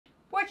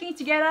working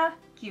together,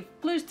 give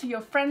clues to your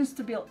friends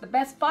to build the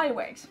best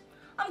fireworks.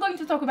 I'm going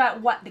to talk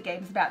about what the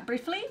game is about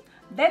briefly,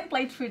 then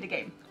play through the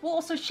game. We'll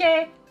also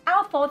share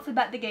our thoughts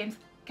about the games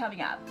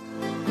coming up.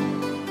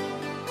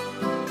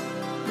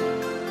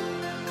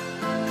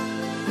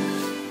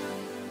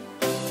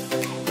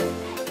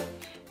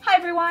 Hi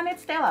everyone,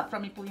 it's Stella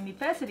from Meeple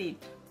University.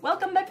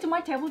 Welcome back to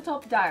my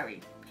tabletop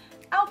diary.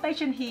 Our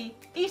passion here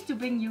is to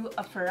bring you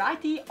a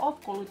variety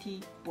of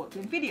quality board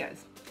game videos.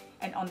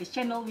 And on this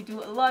channel we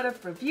do a lot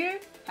of review,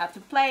 how to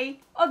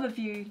play,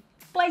 overview,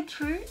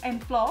 playthrough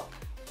and vlog,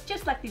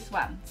 just like this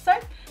one. So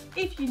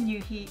if you're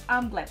new here,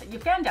 I'm glad that you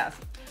found us.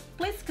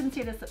 Please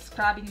consider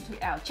subscribing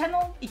to our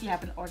channel if you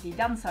haven't already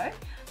done so,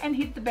 and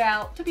hit the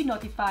bell to be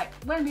notified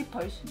when we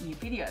post new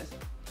videos.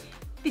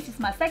 This is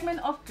my segment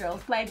of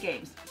Girls Play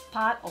Games,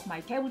 part of my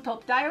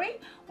tabletop diary,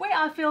 where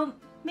I film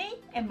me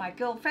and my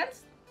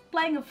girlfriends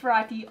playing a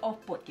variety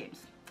of board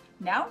games.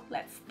 Now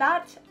let's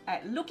start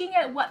at looking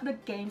at what the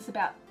game's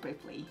about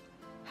briefly.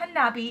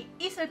 Hanabi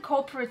is a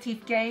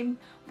cooperative game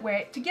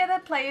where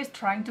together players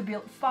trying to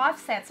build 5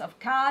 sets of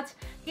cards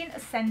in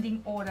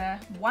ascending order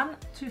 1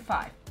 to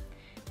 5.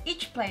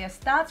 Each player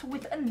starts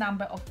with a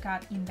number of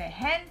cards in their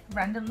hand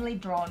randomly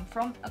drawn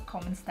from a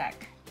common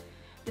stack.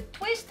 The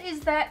twist is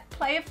that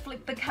players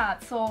flip the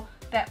cards so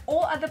that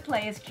all other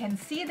players can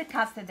see the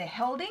cards that they're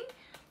holding,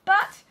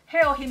 but he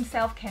or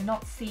himself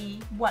cannot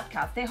see what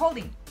cards they're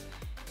holding.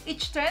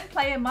 Each turn,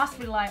 player must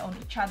rely on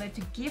each other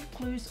to give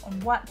clues on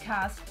what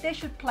cards they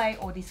should play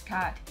or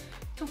discard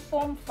to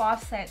form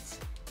 5 sets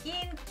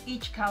in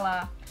each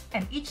color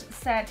and each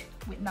set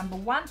with number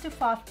 1 to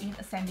 5 in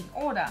ascending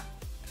order.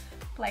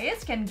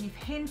 Players can give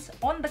hints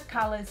on the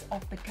colors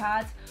of the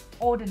cards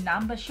or the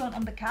numbers shown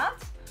on the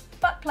cards,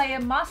 but player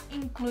must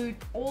include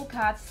all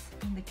cards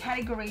in the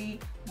category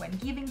when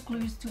giving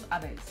clues to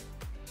others.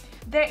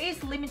 There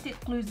is limited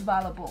clues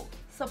available,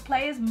 so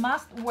players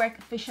must work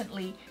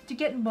efficiently to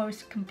get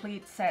most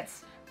complete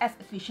sets as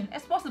efficient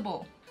as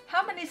possible.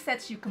 How many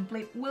sets you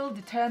complete will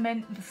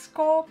determine the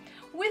score,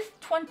 with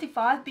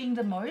 25 being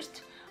the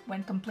most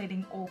when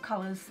completing all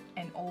colors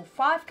and all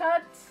 5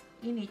 cards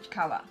in each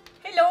color.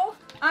 Hello,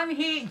 I'm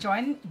here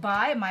joined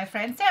by my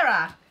friend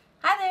Sarah.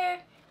 Hi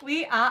there!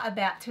 We are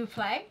about to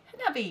play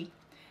Hanabi.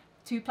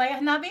 To play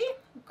Hanabi,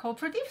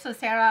 cooperative, so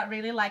Sarah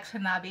really likes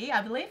Hanabi,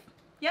 I believe.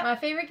 Yeah, my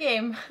favorite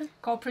game.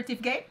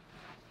 Cooperative game.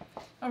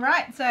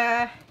 Alright,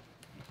 so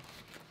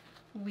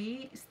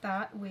we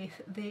start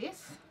with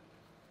this.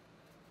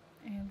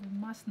 And we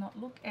must not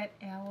look at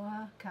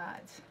our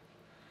cards.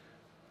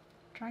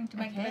 Trying to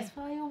make the best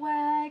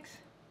fireworks.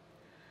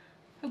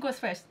 Who goes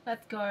first?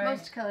 Let's go.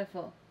 Most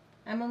colorful.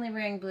 I'm only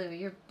wearing blue.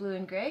 You're blue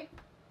and gray?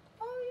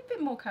 Oh, a bit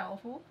more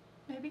colorful,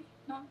 maybe?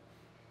 Not?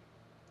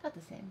 Not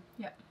the same.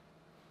 Yeah.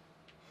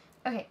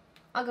 Okay,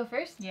 I'll go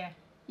first. Yeah.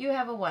 You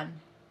have a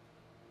 1.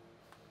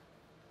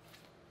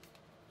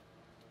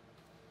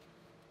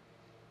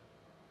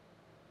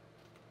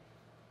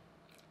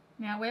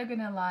 Now we're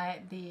gonna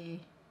light the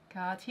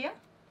card here.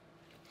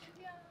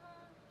 Yeah.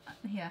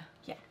 Here.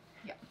 Yeah.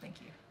 Yeah,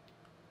 thank you.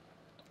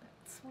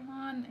 That's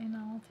one, and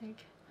I'll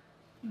take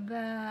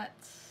that.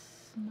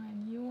 My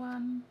new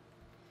one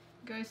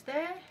goes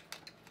there.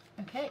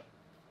 Okay.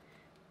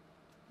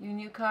 Your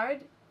new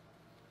card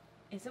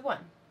is a 1.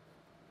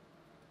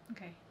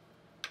 Okay.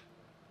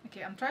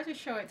 Okay, I'm trying to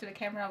show it to the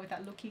camera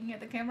without looking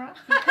at the camera.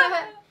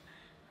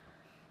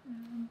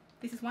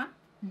 This is 1.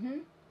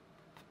 Mm-hmm.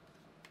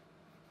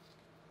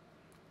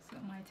 So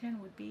my turn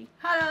would be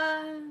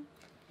ta-da!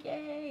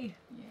 Yay!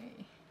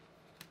 Yay.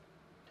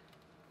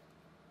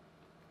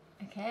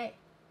 Okay.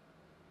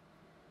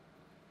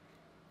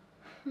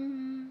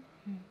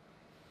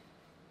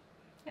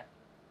 Yep.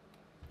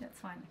 That's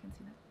fine, I can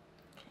see that.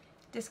 Okay.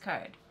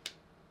 Discard.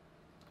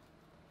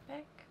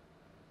 Back.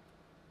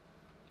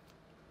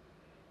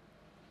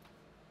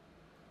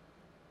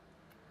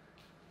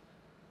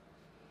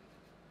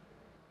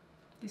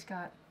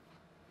 Discard.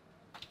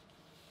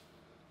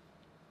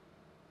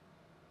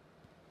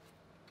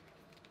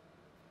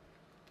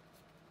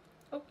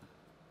 Oh.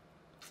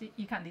 See,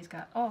 you can't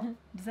discard. Oh,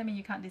 does that mean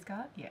you can't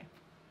discard? Yeah.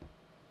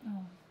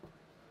 Oh.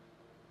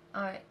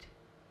 Alright.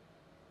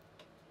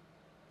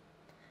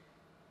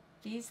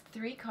 These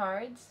 3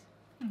 cards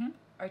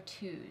are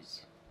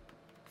 2s.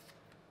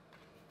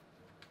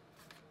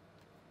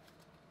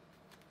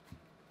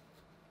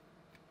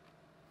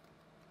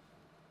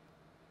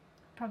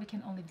 Probably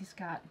can only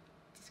discard.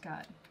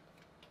 Discard.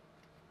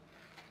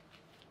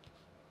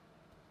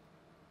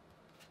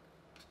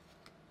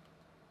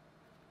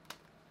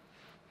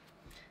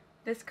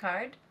 This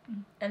card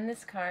and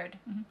this card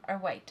are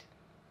white.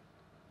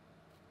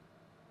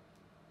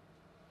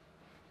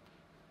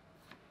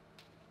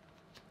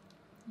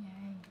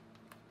 Yay.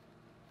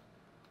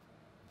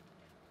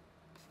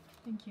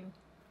 Thank you.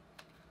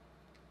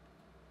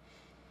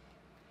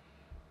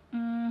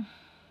 Hang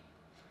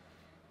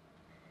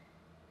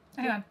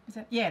on. Is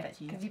that, yeah, that's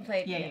you. Because you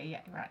played.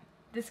 Yeah, right.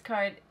 This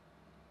card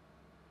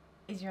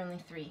is your only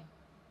 3.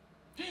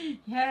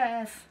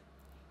 Yes.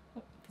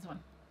 Oh, this one.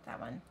 That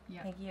one.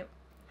 Yeah. Thank you.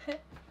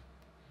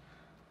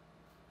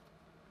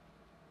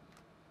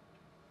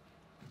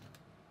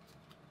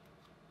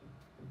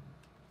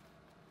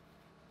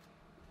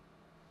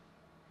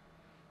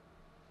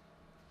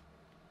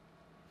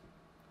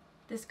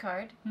 This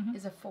card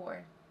is a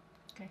 4.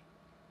 Okay.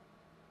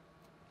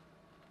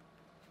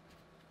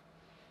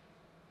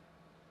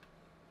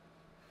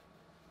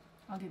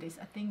 I'll do this.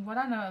 I think what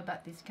I know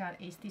about this card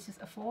is this is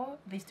a 4,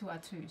 these two are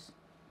 2s.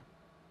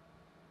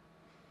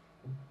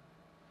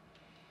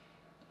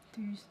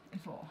 2s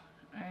and 4.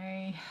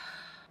 I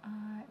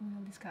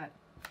will discard.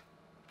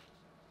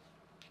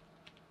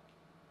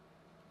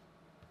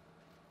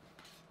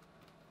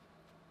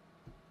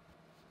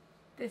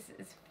 This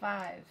is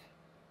 5.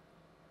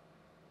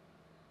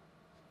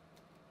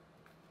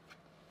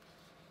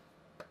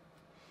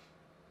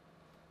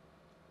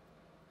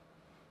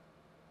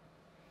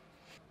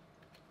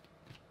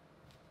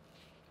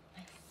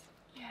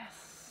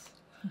 Yes.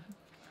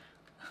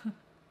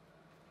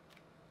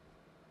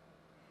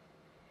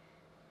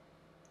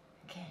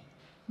 Okay.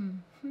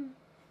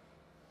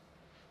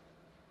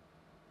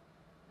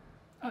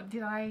 Oh,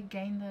 did I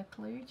gain the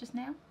clue just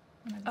now?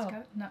 When I just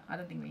go? No, I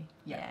don't think we.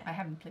 Yeah, I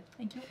haven't played.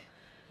 Thank you.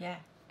 Yeah,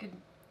 good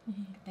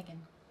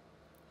thinking.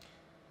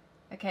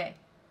 Okay.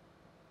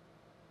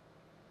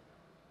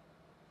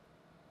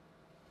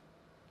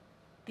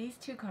 These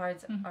 2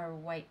 cards are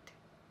white.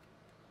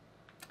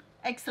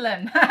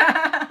 Excellent.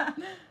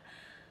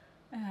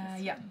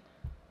 Yeah.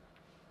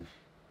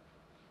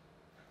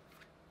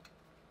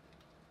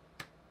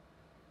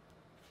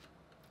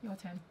 Your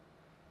turn.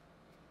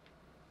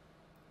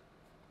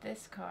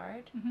 This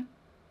card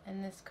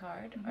and this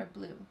card are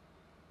blue.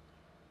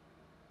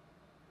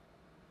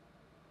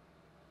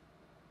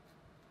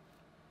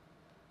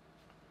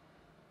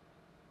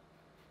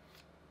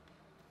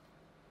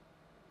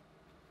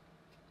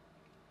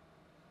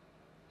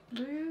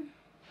 Blue,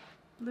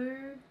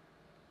 blue,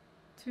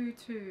 2,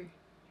 2.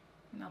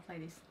 And I'll play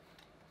this.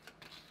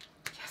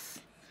 Yes!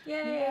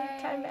 Yay!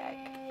 Time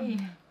back.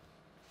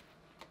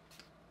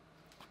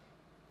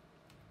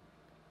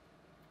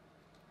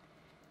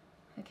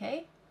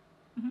 Okay.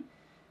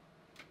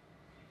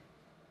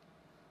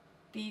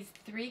 These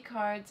 3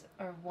 cards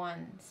are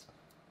 1s.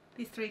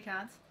 These 3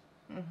 cards.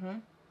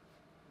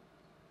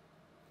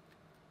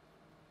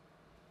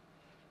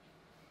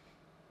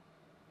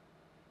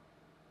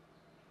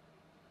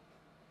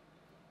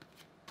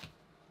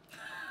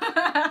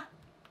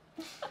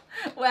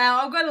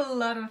 Wow, I've got a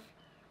lot of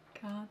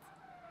cards.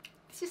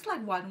 It's just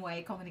like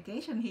one-way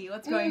communication here.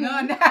 What's going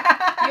on? You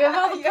have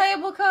all the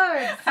playable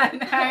cards.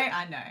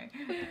 I know.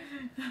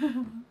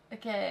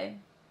 Okay.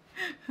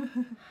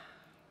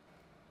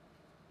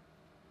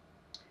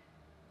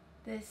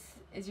 This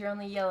is your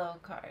only yellow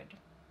card.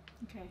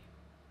 Okay.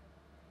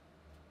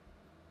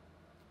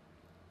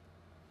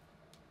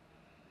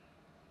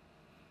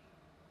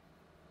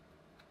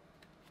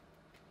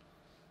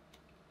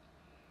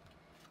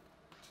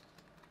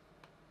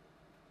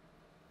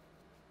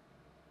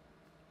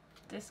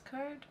 This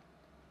card?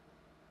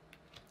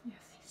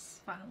 Yes,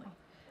 finally.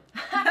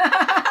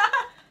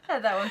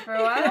 Had that one for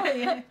a while.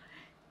 Yeah.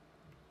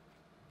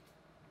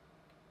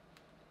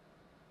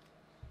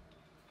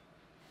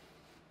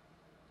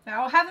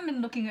 Now, I haven't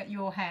been looking at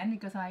your hand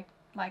because I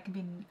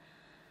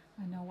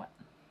know what.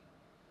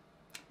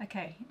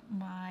 Okay,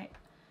 my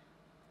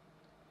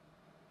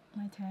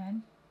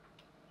turn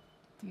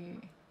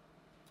to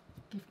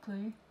give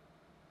clue.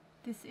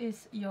 This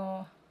is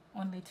your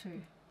only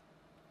 2.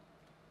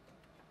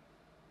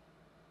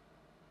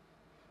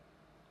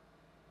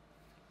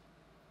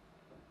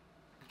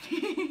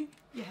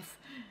 Yes.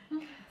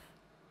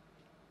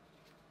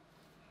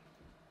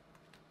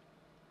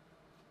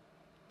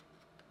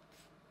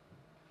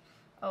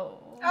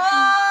 Oh.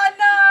 Oh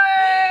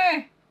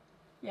no!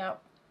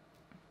 Yep.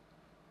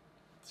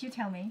 Did you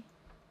tell me?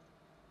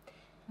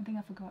 I think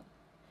I forgot.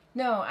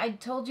 No, I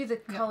told you the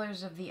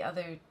colors of the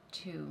other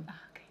 2.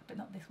 Ah, okay, but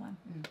not this one.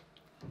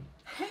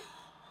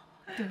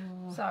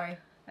 Sorry.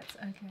 That's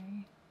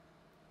okay.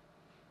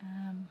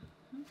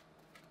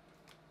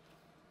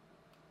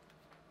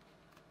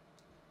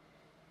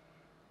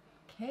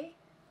 Okay.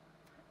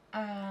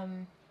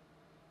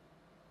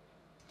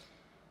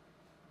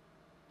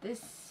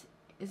 This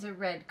is a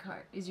red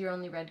card. Is your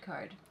only red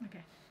card.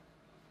 Okay.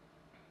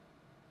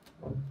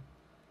 Oh,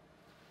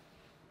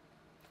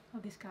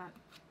 this card.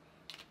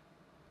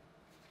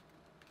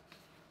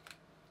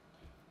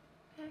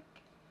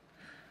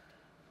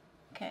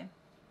 Okay.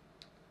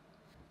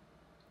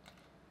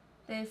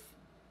 This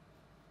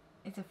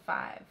is a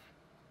 5.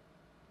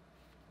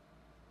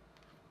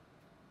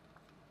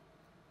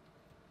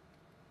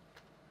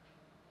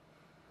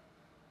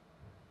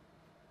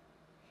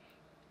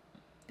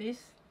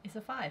 This is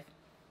a 5.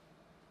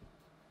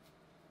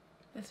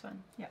 This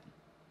one? Yeah.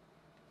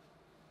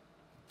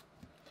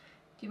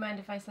 Do you mind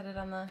if I set it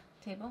on the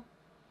table?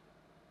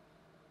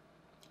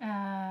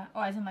 Oh,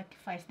 as in like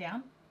face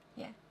down?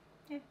 Yeah.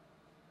 Yeah. Okay.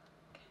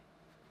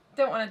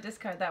 Don't want to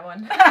discard that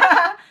one.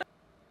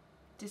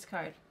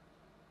 Discard.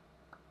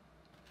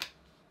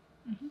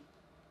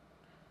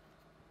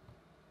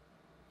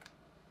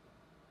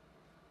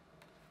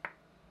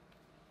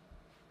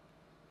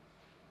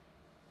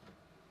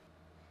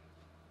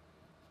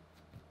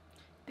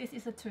 This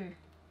is a 2.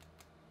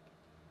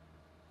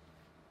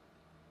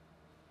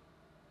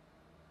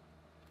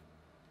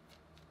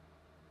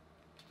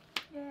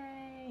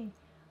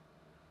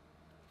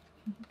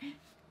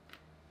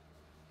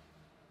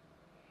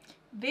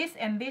 This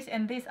and this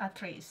and this are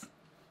threes.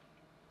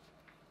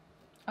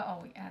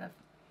 Uh-oh, we out of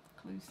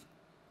clues.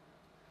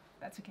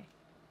 That's okay.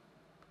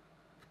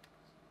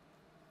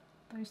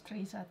 Those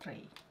threes are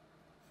three.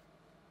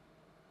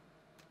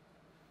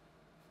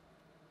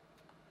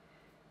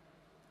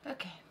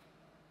 Okay.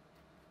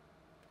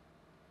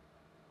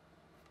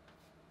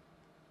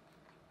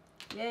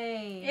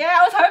 Yay. Yeah,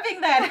 I was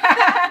hoping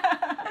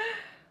that.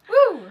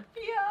 Woo!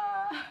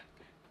 Yeah.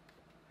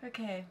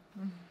 Okay.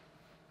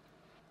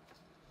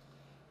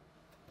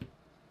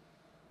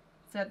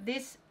 So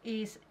this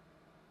is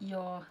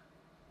your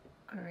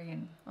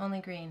green.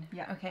 Only green.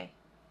 Yeah. Okay.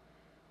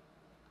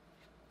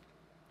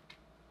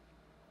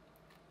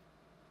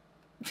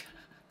 This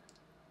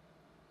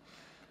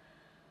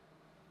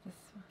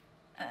one.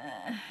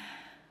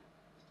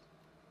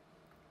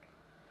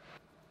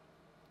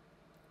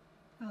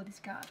 Oh, this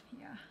card,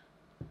 yeah.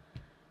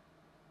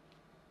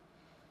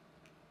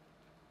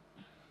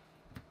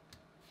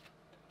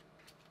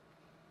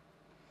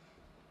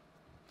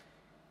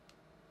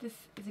 This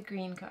is a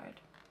green card.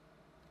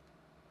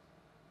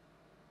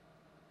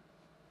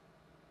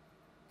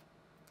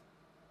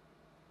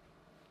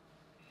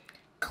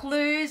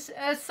 Clues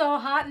are so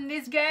hard in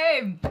this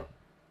game.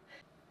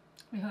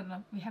 We have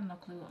no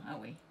clue, are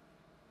we?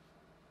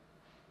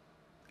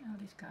 Oh,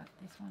 this card,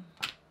 this one.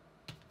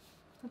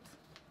 Oops.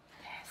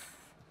 Yes.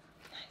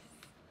 Nice.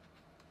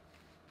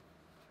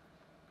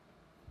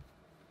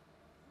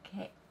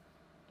 Okay.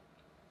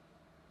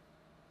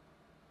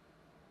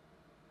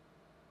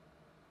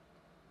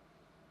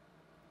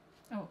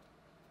 Oh.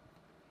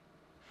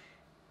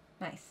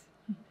 Nice.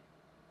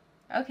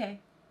 Okay.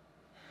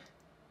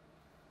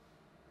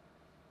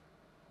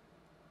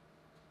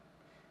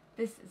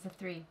 This is a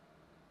 3.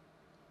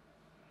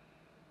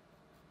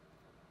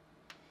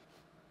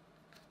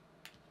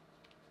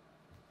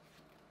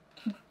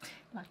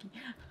 Lucky.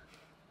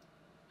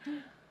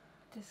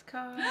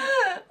 Discard.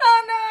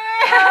 Oh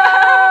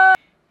no!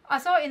 I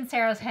saw in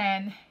Sarah's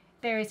hand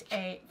there is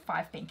a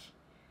 5 pink.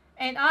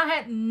 And I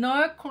had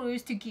no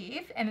clues to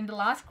give, and in the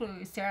last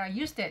clue Sarah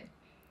used it.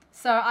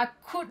 So I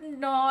could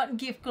not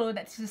give clue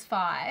that this is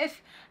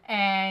 5,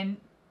 and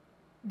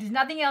there's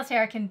nothing else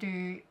Sarah can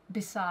do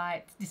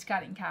besides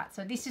discarding cards.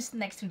 So this is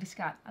next to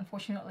discard,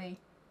 unfortunately.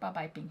 Bye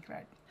bye pink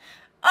red.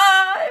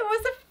 Ah, it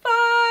was a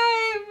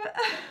 5!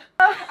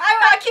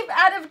 I keep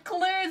out of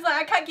clues, like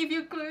I can't give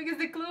you a clue because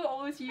the clue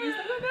always used.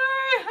 I don't know,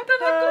 I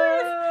don't have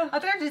clues. I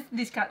thought I just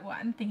discard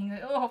one, thinking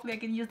that, oh, hopefully I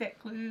can use that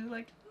clue.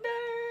 Like, no,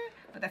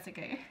 but that's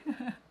okay.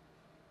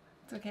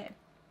 It's okay.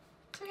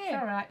 It's okay. It's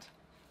alright.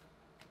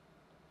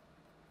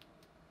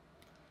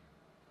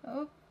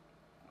 Oh,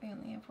 we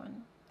only have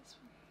one. This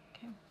one.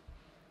 Okay.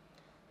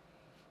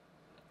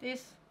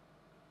 This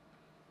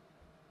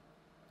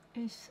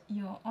is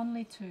your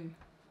only 2.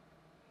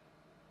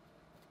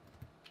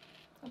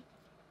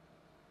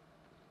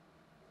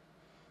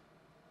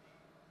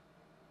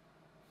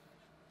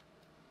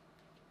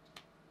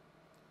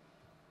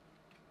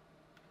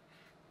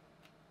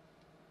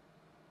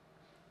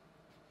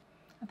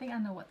 I think I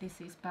know what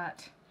this is,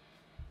 but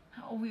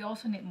we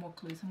also need more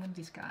clues. I'm going to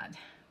discard.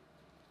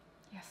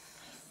 Yes.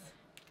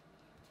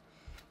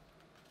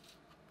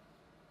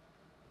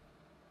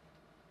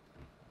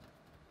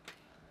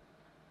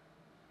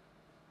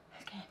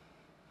 Okay.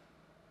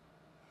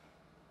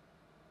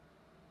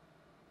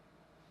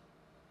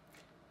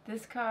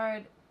 This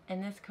card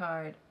and this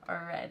card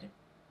are red.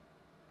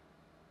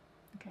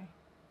 Okay.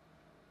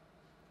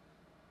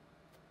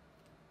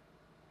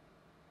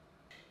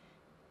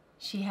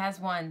 She has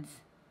ones.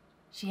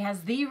 She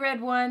has the red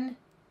one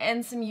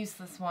and some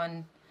useless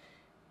one.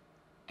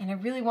 And I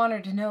really want her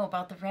to know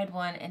about the red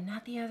one and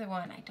not the other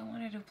one. I don't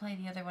want her to play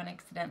the other one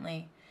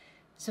accidentally.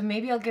 So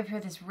maybe I'll give her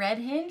this red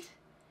hint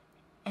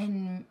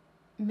and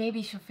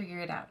maybe she'll figure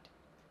it out.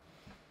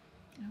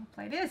 I'll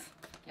play this.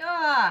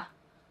 Yeah!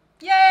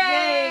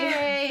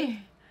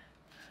 Yay!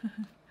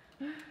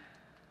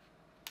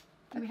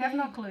 We have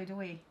no clue, do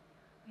we?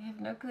 We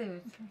have no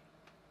clues. Okay.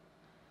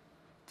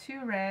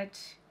 2 red,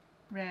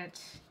 red,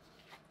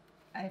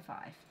 A5.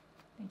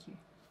 Thank you.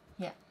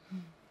 Yeah.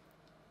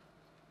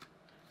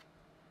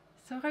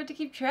 So hard to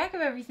keep track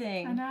of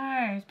everything. I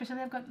know,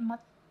 especially I've got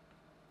what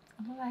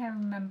do I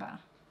remember?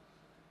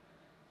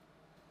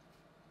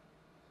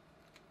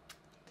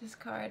 This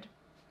card.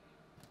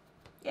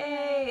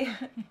 Yay!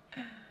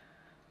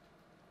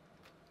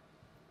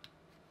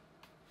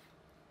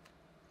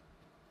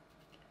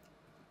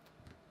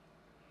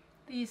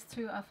 These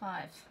 2 are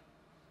 5s.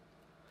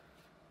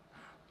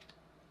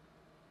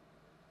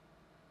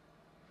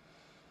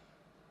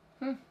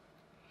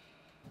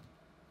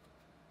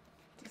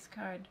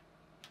 Discard.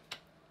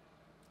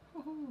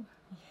 Woohoo.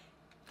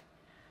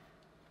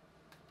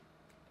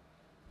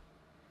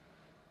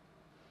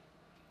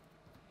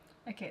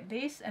 Okay,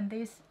 this and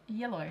this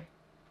yellow.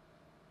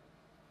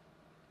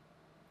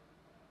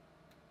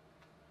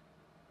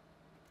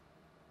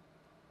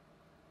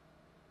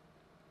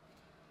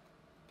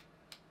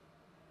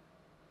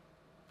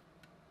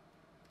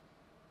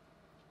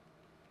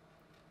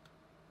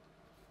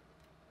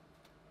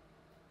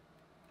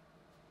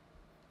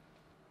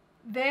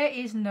 There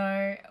is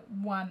no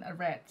one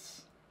red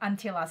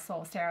until I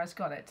saw Sarah's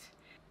got it.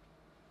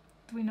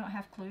 Do we not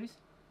have clues?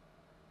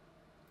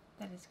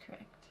 That is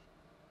correct.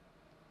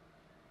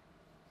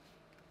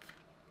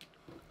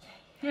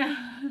 Yeah.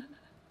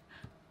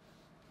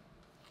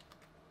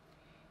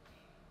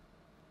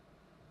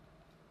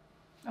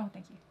 Oh,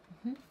 thank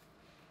you.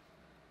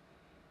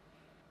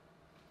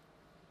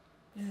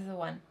 This is a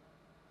 1.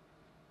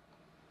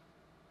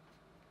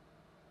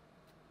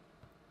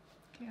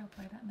 Okay, I'll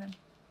play that then.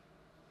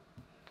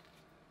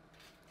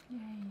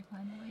 Yay,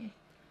 finally.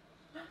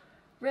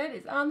 Red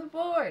is on the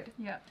board.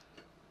 Yep.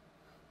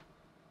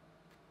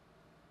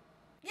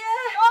 Yeah!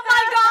 Oh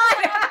my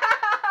god!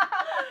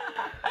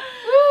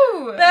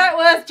 Woo! That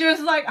was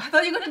just like, I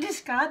thought you were going to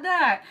discard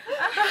that.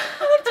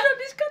 Do not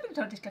discard,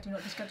 do not discard, do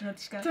not discard, do not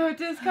discard. Don't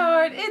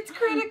discard. It's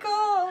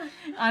critical.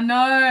 I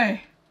know.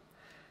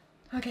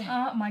 Okay.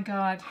 Oh my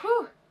god.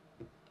 Whew.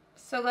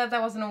 So glad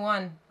that wasn't a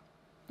 1.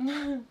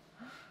 I'm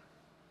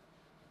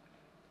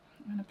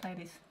going to play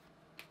this.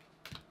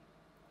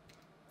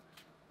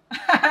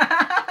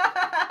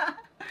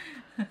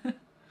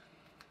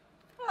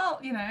 Well,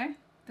 you know,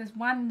 there's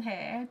 1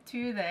 here,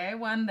 2 there,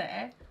 1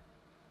 there.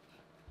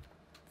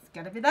 It's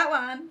got to be that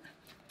one.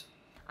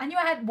 I knew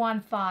I had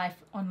 1 5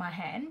 on my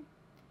hand.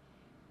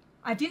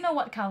 I didn't know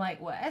what color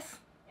it was.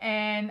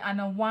 And I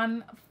know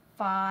 1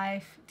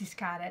 5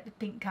 discarded, the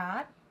pink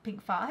card,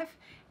 pink 5.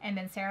 And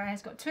then Sarah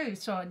has got 2.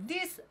 So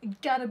this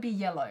got to be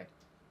yellow.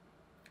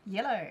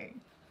 Yellow.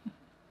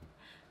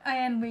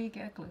 And we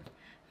get a clue.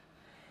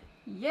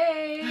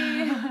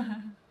 Yay!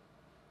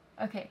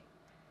 Okay.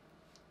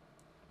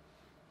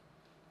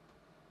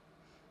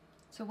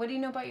 So what do you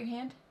know about your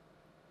hand?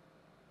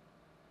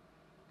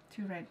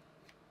 2 red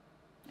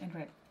and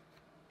red.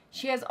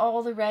 She has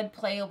all the red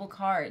playable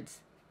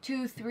cards.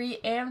 2, 3,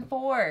 and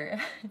 4.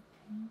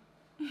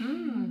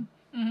 Mm-hmm.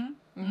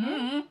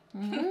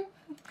 Mm-hmm.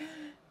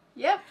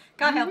 Yep.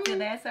 Can't help you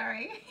there,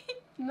 sorry.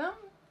 No?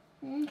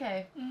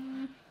 Okay.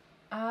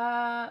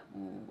 Wow.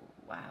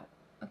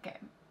 Okay.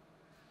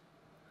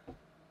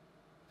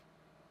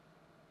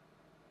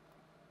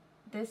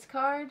 This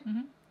card,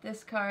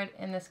 this card,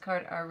 and this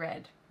card are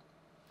red.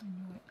 I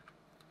knew it.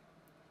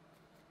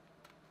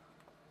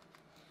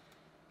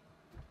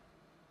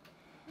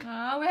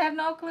 Oh, we have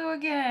no clue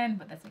again,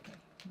 but that's okay.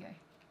 Okay.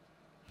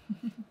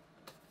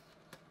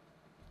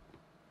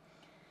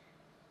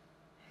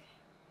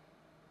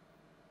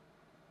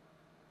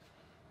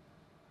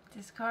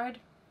 This card.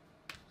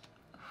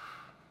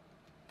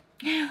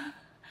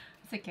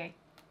 It's okay.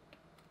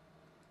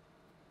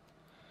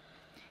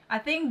 I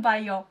think by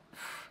your,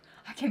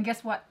 I can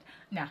guess what.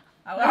 Nah,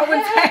 I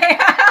wouldn't say.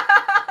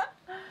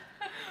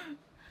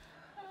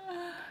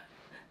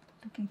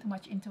 Looking too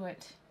much into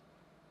it.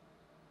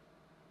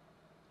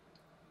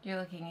 You're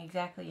looking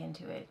exactly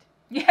into it.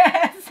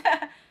 Yes,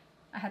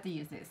 I had to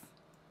use this.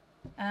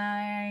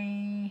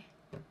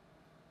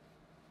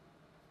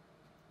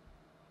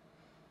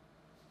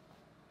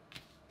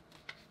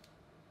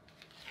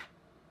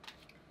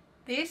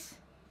 This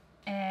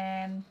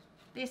and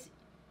this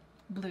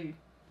blue.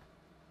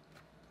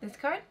 This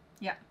card?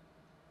 Yeah.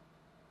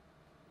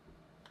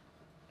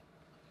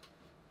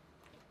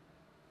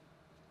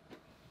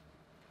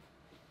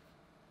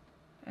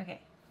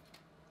 Okay.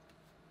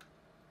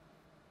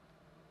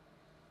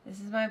 This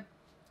is my...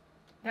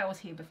 That was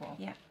here before.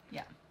 Yeah.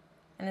 Yeah.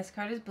 And this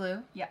card is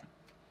blue? Yeah.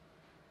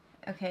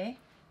 Okay.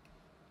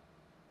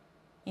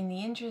 In the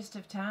interest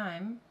of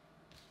time...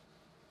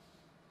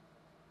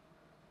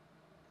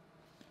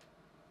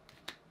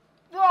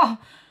 Oh!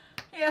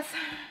 Yes!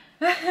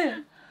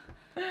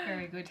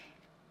 Very good.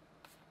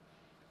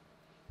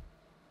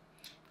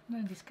 I'm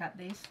going to discard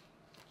this.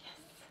 Yes.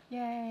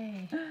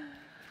 Yay!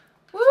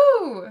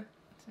 Woo!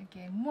 It's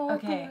okay, more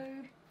Okay.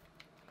 clue.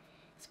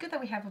 It's good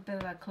that we have a bit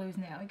of our clues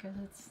now because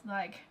it's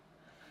like...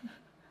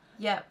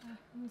 Yep.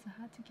 It was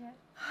hard to get.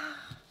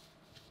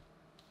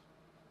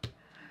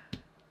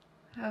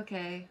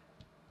 Okay.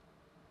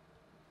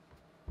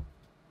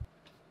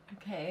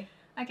 Okay.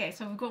 Okay,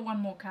 so we've got 1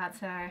 more card,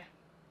 so...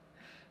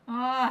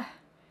 Ah!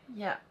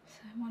 Yeah.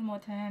 So 1 more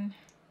turn.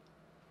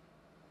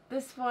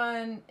 This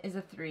one is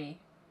a 3.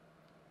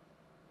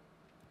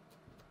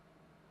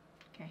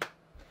 Okay.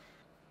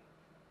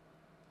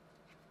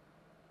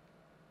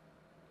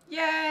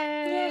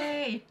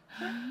 Yay!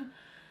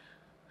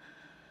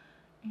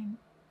 And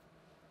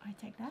I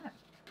take that.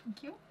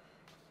 Thank you.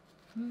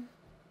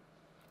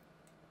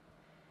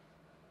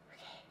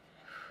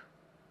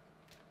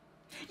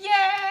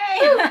 Yay!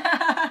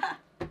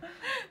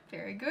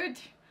 Very good.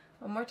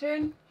 One more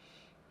turn.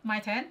 My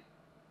turn?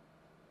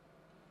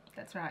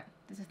 That's right.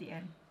 This is the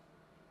end.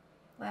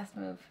 Last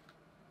move.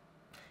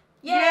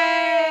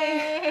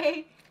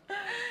 Yay!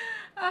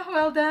 Oh,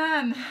 well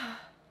done.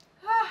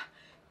 Ah,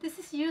 this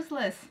is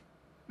useless.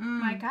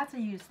 My cards are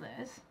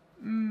useless.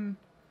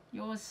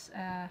 Yours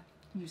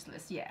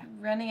useless, yeah.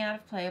 Running out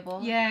of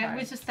playable Yeah, cards. it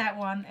was just that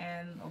one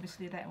and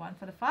obviously that one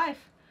for the 5.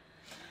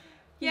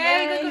 Yay,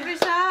 Yay. good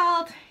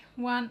result.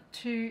 1,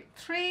 2,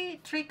 3.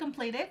 3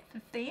 completed.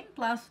 15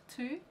 plus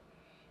 2.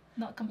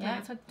 Not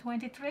completed, so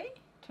 23?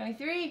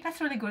 23. That's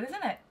really good,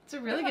 isn't it? It's a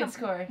really good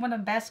score. One of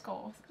the best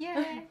scores. Yeah.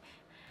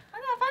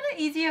 I find it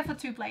easier for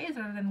 2 players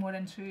rather than more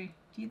than 2.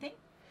 Do you think?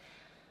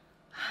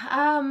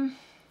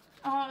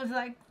 Oh, it's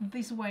like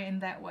this way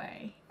and that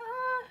way.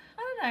 I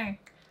don't know.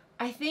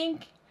 I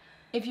think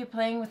if you're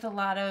playing with a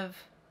lot of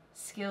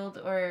skilled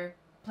or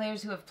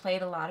players who have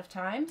played a lot of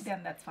times,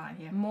 Then that's fine,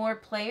 yeah. more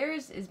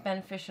players is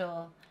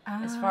beneficial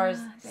as far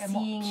as there are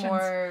seeing options.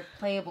 more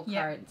playable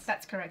Yeah, cards.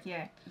 that's correct,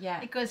 yeah. Yeah.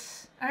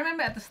 Because I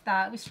remember at the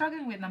start, we're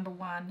struggling with number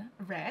 1,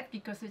 red,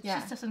 because it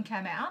just doesn't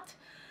come out.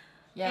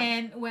 Yeah.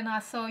 And when I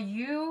saw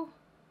you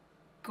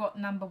got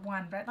number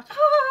 1 red, like,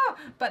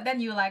 but then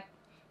you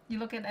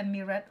look at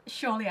me red,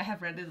 surely I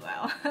have red as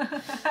well.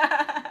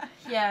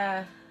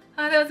 Yeah.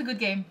 That was a good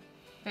game.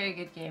 Very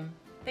good game.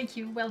 Thank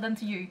you. Well done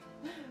to you.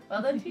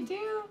 Well done to you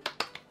too.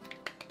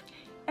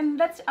 And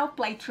that's our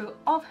playthrough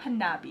of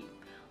Hanabi.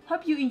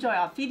 Hope you enjoy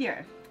our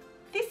video.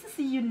 This is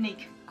a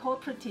unique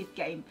cooperative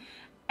game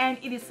and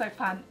it is so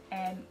fun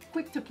and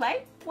quick to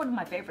play, one of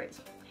my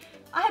favorites.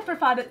 I have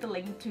provided the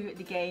link to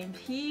the game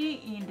here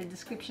in the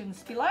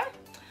descriptions below.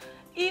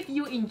 If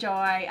you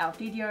enjoy our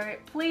video,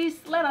 please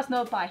let us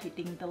know by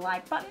hitting the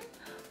like button.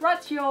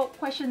 Write your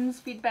questions,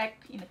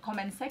 feedback in the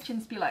comment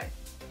sections below.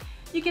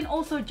 You can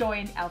also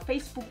join our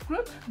Facebook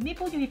group,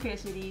 Meeple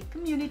University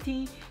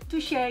Community,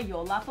 to share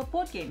your love for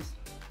board games.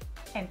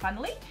 And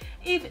finally,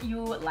 if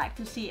you would like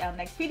to see our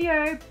next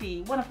video,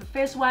 be one of the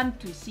first ones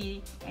to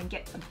see and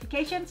get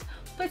notifications,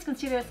 please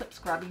consider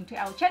subscribing to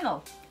our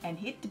channel and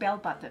hit the bell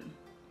button.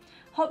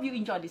 Hope you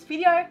enjoyed this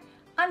video.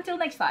 Until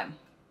next time.